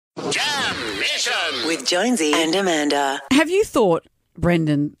Nation with Jonesy and Amanda. Have you thought,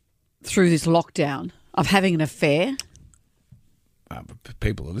 Brendan, through this lockdown of having an affair?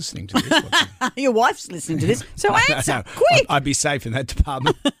 People are listening to this. Your wife's listening to this, so answer No, quick. I'd be safe in that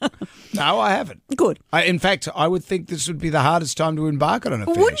department. No, I haven't. Good. In fact, I would think this would be the hardest time to embark on an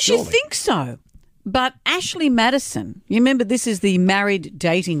affair. Wouldn't surely. you think so? But Ashley Madison, you remember this is the married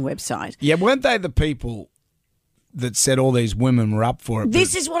dating website. Yeah, weren't they the people that said all these women were up for it?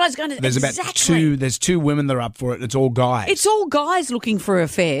 This is what I was going to... There's exactly. there's two women that are up for it. It's all guys. It's all guys looking for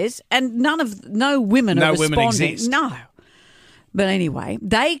affairs, and no women are responding. No women exist. No. But anyway,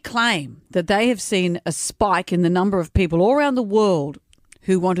 they claim that they have seen a spike in the number of people all around the world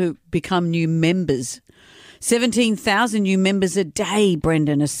who want to become new members. 17,000 new members a day,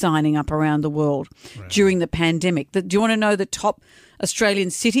 Brendan, are signing up around the world during the pandemic. Do you want to know the top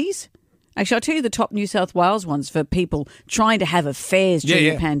Australian cities? Actually, I'll tell you the top New South Wales ones for people trying to have affairs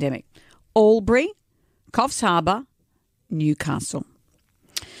during the pandemic. Albury, Coffs Harbour, Newcastle.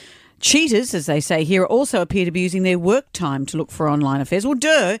 Cheaters, as they say here, also appear to be using their work time to look for online affairs. Well,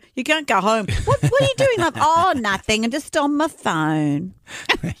 duh, you can't go home. What are you doing? Like, oh, nothing, I'm just on my phone.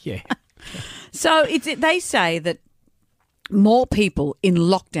 Yeah. So they say that more people in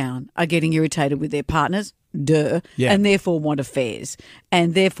lockdown are getting irritated with their partners, and therefore want affairs,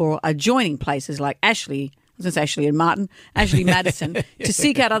 and therefore are joining places like Ashley Madison to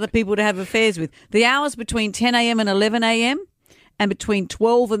seek out other people to have affairs with. The hours between 10 a.m. and 11 a.m. and between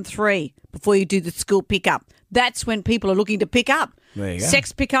 12 and 3 before you do the school pickup. That's when people are looking to pick up. There you go.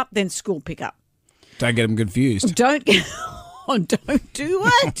 Sex pickup, then school pickup. Don't get them confused. Don't do it.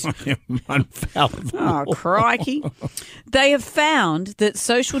 Oh, crikey. They have found that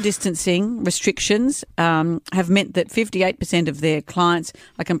social distancing restrictions have meant that 58% of their clients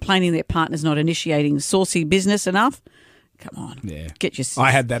are complaining their partner's not initiating saucy business enough. Come on. Yeah. Get your...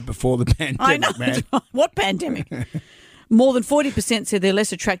 I had that before the pandemic, I know. man. What pandemic? More than 40% said they're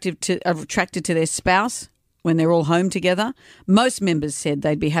less attracted to their spouse when they're all home together. Most members said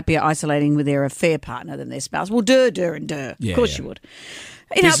they'd be happier isolating with their affair partner than their spouse. Well, duh. Yeah, of course you would.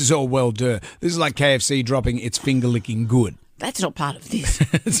 This is all This is like KFC dropping its finger-licking good. That's not part of this.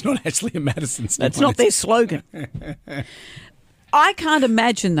 It's not Ashley and Madison's. That's not their slogan. I can't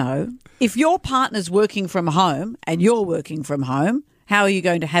imagine, though, if your partner's working from home and you're working from home, how are you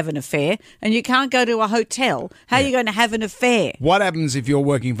going to have an affair? And you can't go to a hotel. How are you going to have an affair? What happens if you're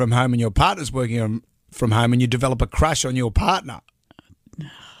working from home and your partner's working from home and you develop a crush on your partner?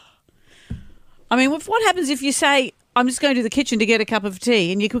 I mean, what happens if you say, I'm just going to the kitchen to get a cup of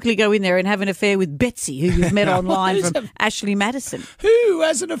tea, and you quickly go in there and have an affair with Betsy, who you've met online from Ashley Madison? Who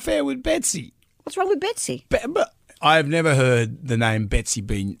has an affair with Betsy? What's wrong with Betsy? But I've never heard the name Betsy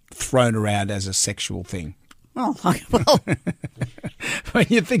being thrown around as a sexual thing. Oh, well. When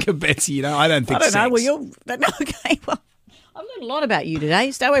you think of Betsy, I don't think sex. I don't know. Well, okay, well, I've learned a lot about you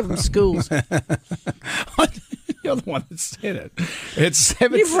today. Stay away from schools. You're the one that said it. It's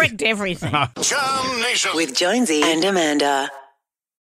 7. You've wrecked everything. Charm Nation With Jonesy and Amanda.